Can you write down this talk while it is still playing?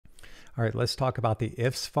All right, let's talk about the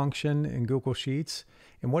ifs function in Google Sheets.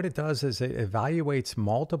 And what it does is it evaluates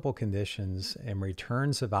multiple conditions and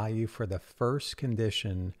returns a value for the first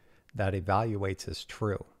condition that evaluates as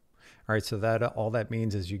true. All right, so that all that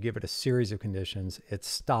means is you give it a series of conditions, it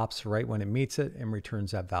stops right when it meets it and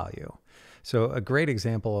returns that value. So a great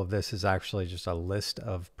example of this is actually just a list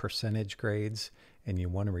of percentage grades, and you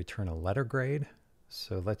want to return a letter grade.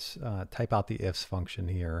 So let's type out the ifs function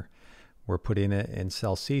here. We're putting it in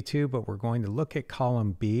cell C2, but we're going to look at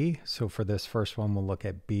column B. So for this first one, we'll look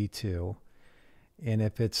at B2. And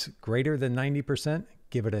if it's greater than 90%,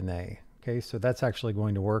 give it an A. Okay, so that's actually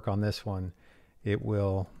going to work on this one. It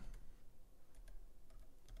will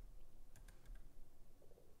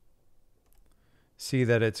see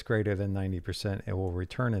that it's greater than 90%. It will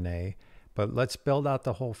return an A. But let's build out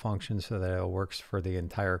the whole function so that it works for the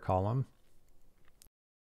entire column.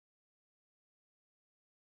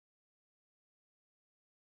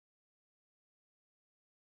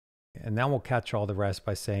 And now we'll catch all the rest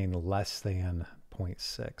by saying less than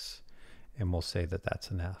 0.6. And we'll say that that's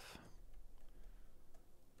an F.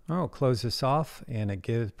 Oh, close this off, and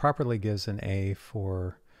it properly gives an A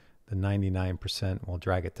for the 99%. We'll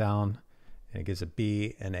drag it down, and it gives a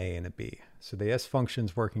B, an A, and a B. So the S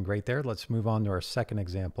function's working great there. Let's move on to our second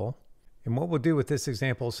example. And what we'll do with this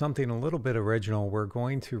example is something a little bit original. We're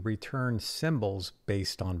going to return symbols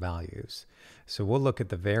based on values. So we'll look at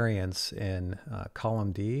the variance in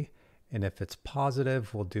column D, and if it's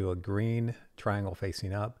positive, we'll do a green triangle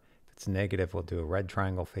facing up. If it's negative, we'll do a red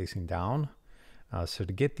triangle facing down. So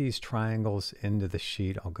to get these triangles into the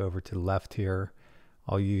sheet, I'll go over to the left here.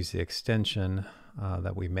 I'll use the extension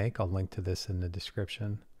that we make. I'll link to this in the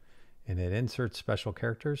description. And it inserts special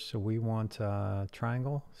characters. So we want a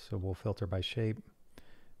triangle. So we'll filter by shape.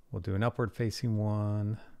 We'll do an upward facing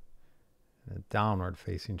one, and a downward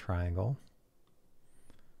facing triangle.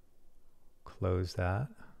 Close that.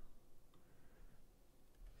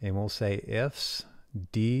 And we'll say ifs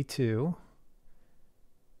D2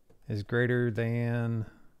 is greater than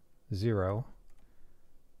 0,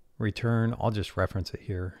 return, I'll just reference it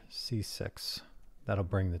here, C6. That'll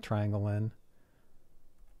bring the triangle in.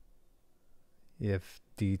 If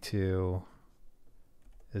D2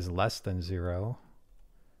 is less than 0,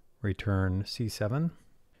 return C7.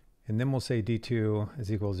 And then we'll say D2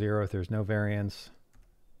 is equal to 0. If there's no variance,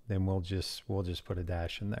 then we'll just put a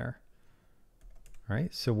dash in there. All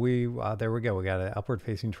right, so there we go. We got an upward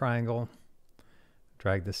facing triangle.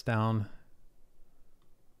 Drag this down.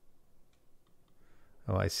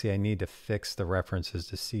 Oh, I see I need to fix the references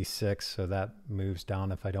to C6, so that moves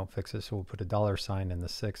down if I don't fix it. So we'll put a $sign in the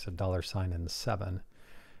 6, a $sign in the 7.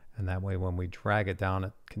 And that way when we drag it down,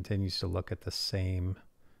 it continues to look at the same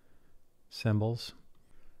symbols.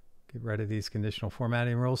 Get rid of these conditional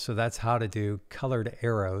formatting rules. So that's how to do colored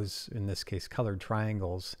arrows, in this case colored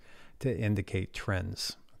triangles, to indicate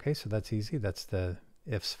trends. Okay, so that's easy. That's the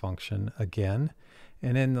ifs function again.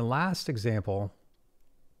 And in the last example,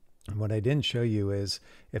 what I didn't show you is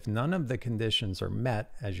if none of the conditions are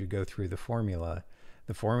met as you go through the formula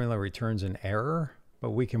returns an error, but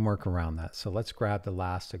we can work around that. So let's grab the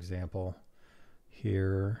last example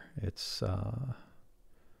here. It's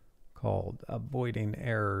called avoiding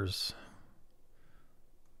errors.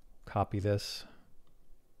 Copy this.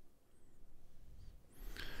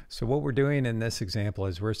 So what we're doing in this example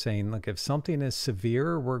is we're saying, look, if something is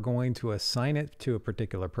severe, we're going to assign it to a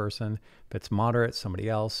particular person. If it's moderate, somebody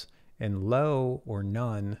else. And low or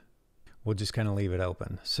none, we'll just kind of leave it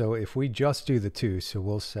open. So if we just do the two, so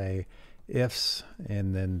we'll say ifs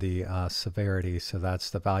and then the severity. So that's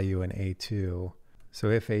the value in A2. So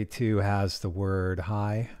if A2 has the word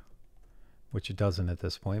high, which it doesn't at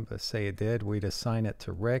this point, but say it did, we'd assign it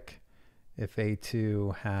to Rick. If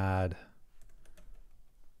A2 had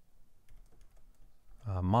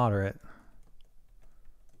moderate,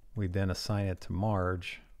 we'd then assign it to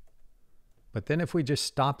Marge. But then if we just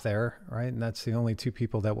stop there, right, and that's the only two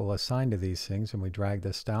people that we'll assign to these things, and we drag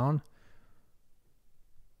this down.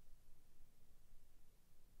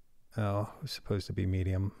 Oh, it was supposed to be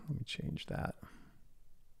medium. Let me change that.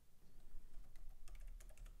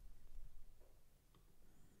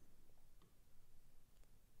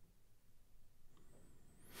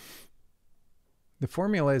 The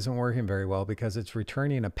formula isn't working very well because it's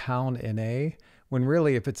returning a pound in A, when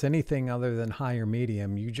really if it's anything other than high or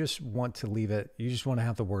medium, you just want to leave it, you just want to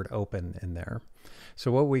have the word open in there.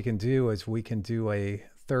 So what we can do is we can do a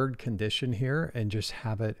third condition here and just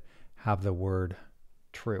have it have the word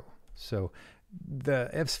true. So the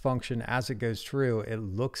ifs function, as it goes through, it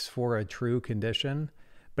looks for a true condition,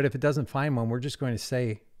 but But if it doesn't find one, we're just going to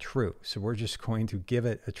say true. So we're just going to give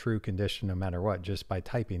it a true condition no matter what, just by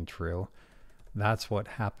typing true. That's what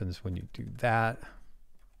happens when you do that.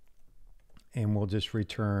 And we'll just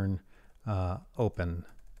return open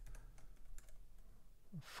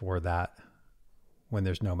for that when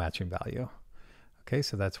there's no matching value. Okay,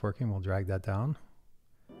 so that's working. We'll drag that down.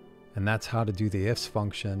 And that's how to do the ifs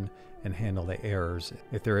function and handle the errors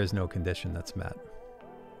if there is no condition that's met.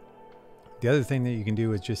 The other thing that you can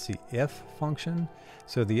do is just the if function.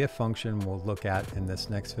 So the if function we'll look at in this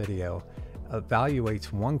next video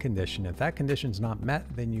evaluates one condition. If that condition is not met,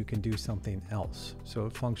 then you can do something else. So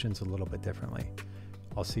it functions a little bit differently.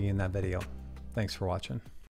 I'll see you in that video. Thanks for watching.